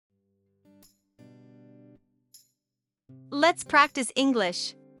Let's practice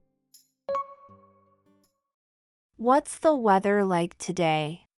English. What's the weather like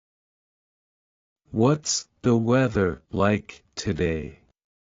today? What's the weather like today?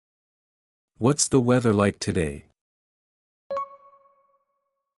 What's the weather like today?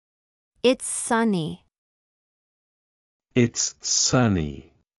 It's sunny. It's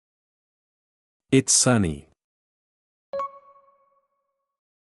sunny. It's sunny.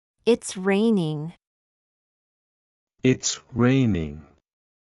 It's raining. It's raining.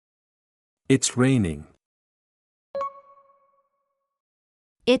 It's raining.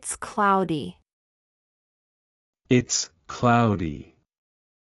 It's cloudy. It's cloudy.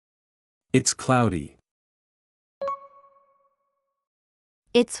 It's cloudy.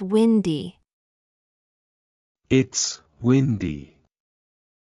 It's windy. It's windy.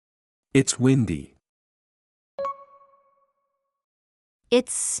 It's windy.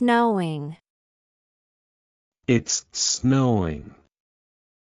 It's snowing. It's snowing.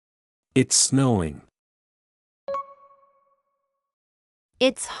 It's snowing.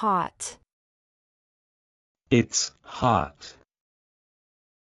 It's hot. It's hot.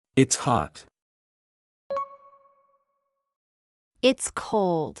 It's hot. It's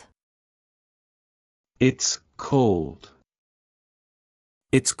cold. It's cold.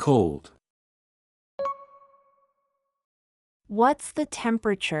 It's cold. What's the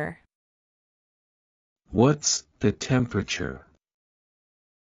temperature? What's the temperature?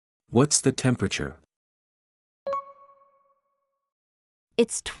 What's the temperature?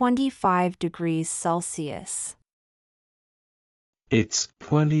 It's 25 degrees Celsius. It's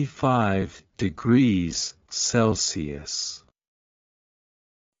 25 degrees Celsius.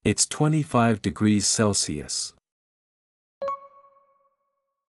 It's 25 degrees Celsius.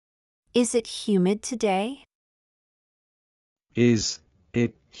 Is it humid today? Is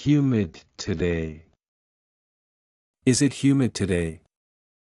it humid today? Is it humid today?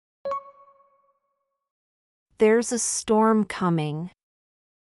 There's a storm coming.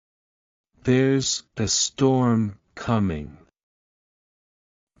 There's a storm coming.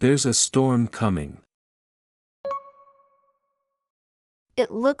 There's a storm coming.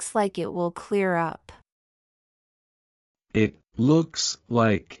 It looks like it will clear up. It looks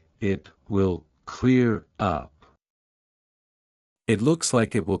like it will clear up. It looks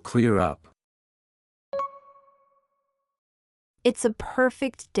like it will clear up. It's a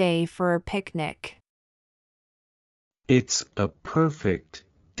perfect day for a picnic. It's a perfect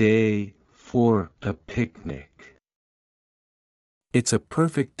day for a picnic. It's a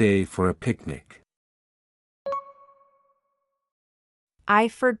perfect day for a picnic. I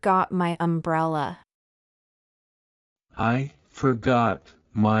forgot my umbrella. I forgot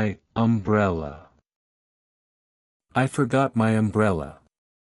my umbrella. I forgot my umbrella.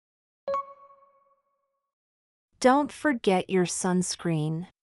 Don't forget your sunscreen.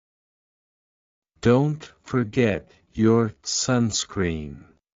 Don't forget your sunscreen.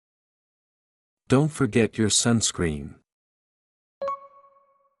 Don't forget your sunscreen.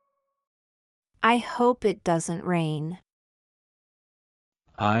 I hope it doesn't rain.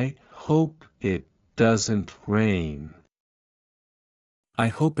 I hope it doesn't rain. I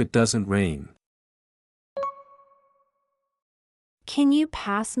hope it doesn't rain. Can you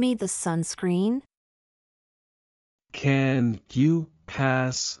pass me the sunscreen? Can you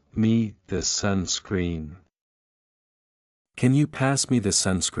pass me the sunscreen? Can you pass me the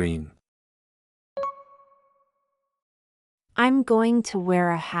sunscreen? I'm going to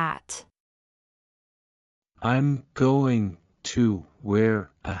wear a hat. I'm going to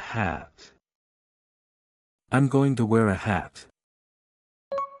wear a hat. I'm going to wear a hat.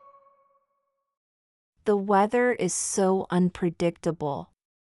 The weather is so unpredictable.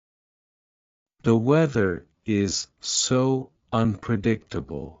 The weather is so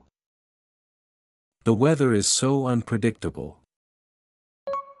unpredictable. The weather is so unpredictable.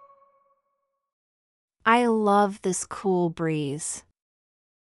 I love this cool breeze.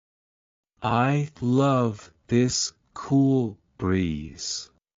 I love this cool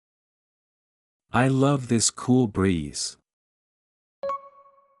breeze. I love this cool breeze.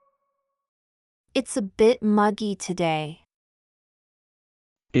 It's a bit muggy today.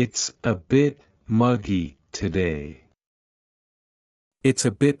 It's a bit muggy today. It's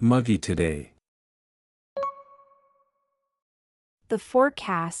a bit muggy today. The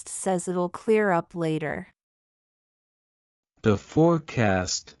forecast says it'll clear up later. The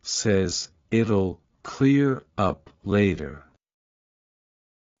forecast says it'll clear up later.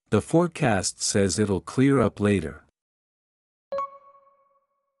 The forecast says it'll clear up later.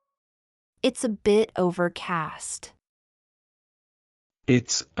 It's a bit overcast.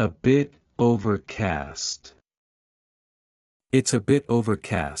 It's a bit overcast. It's a bit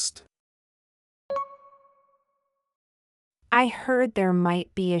overcast. I heard there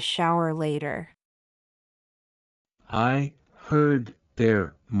might be a shower later. I heard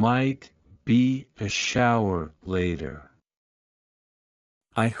there might be a shower later.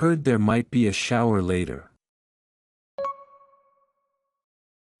 I heard there might be a shower later.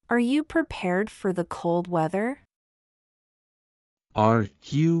 Are you prepared for the cold weather? Are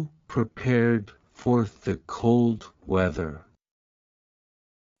you prepared for the cold weather?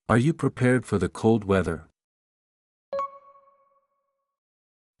 Are you prepared for the cold weather?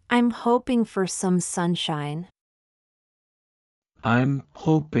 I'm hoping for some sunshine. I'm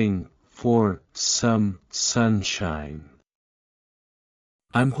hoping for some sunshine.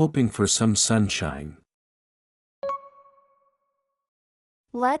 I'm hoping for some sunshine.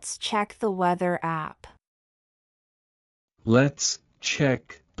 Let's check the weather app. Let's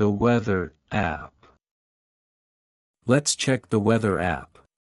check the weather app. Let's check the weather app.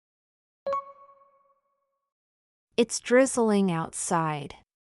 It's drizzling outside.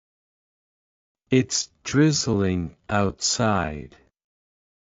 It's drizzling outside.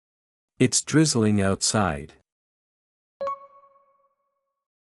 It's drizzling outside.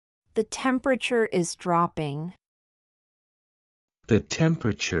 The temperature is dropping. The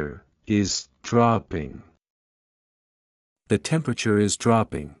temperature is dropping. The temperature is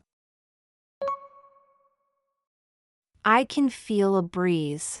dropping. I can feel a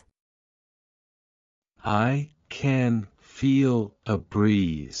breeze. I can feel a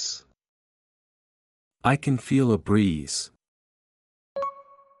breeze. I can feel a breeze.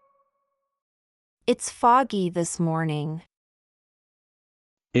 It's foggy this morning.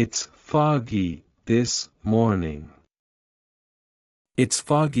 It's foggy this morning. It's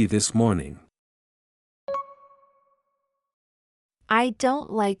foggy this morning. I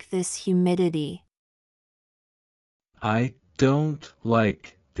don't like this humidity. I don't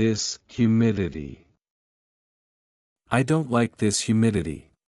like this humidity. I don't like this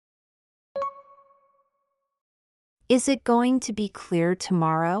humidity. Is it going to be clear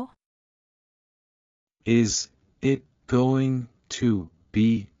tomorrow? Is it going to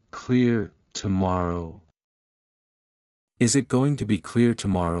be clear tomorrow? Is it going to be clear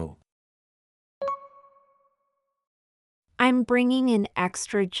tomorrow? I'm bringing an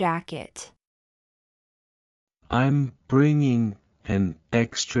extra jacket. I'm bringing an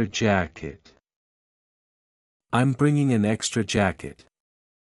extra jacket. I'm bringing an extra jacket.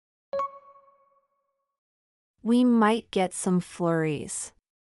 We might get some flurries.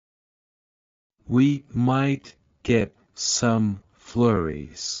 We might get some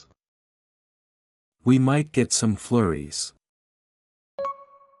flurries. We might get some flurries.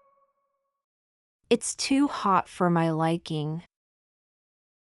 It's too hot for my liking.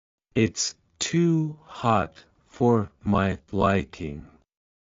 It's too hot for my liking.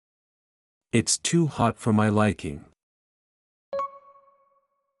 It's too hot for my liking.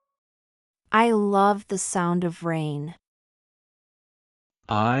 I love the sound of rain.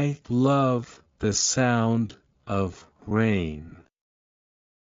 I love the sound of rain.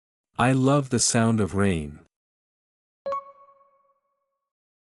 I love the sound of rain.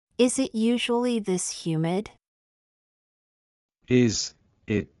 Is it usually this humid? Is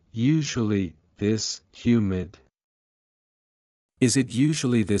it usually this humid? Is it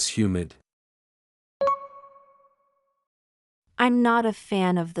usually this humid? I'm not a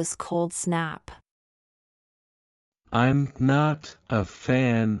fan of this cold snap. I'm not a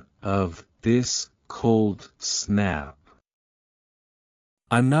fan of this cold snap.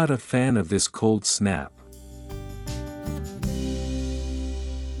 I'm not a fan of this cold snap.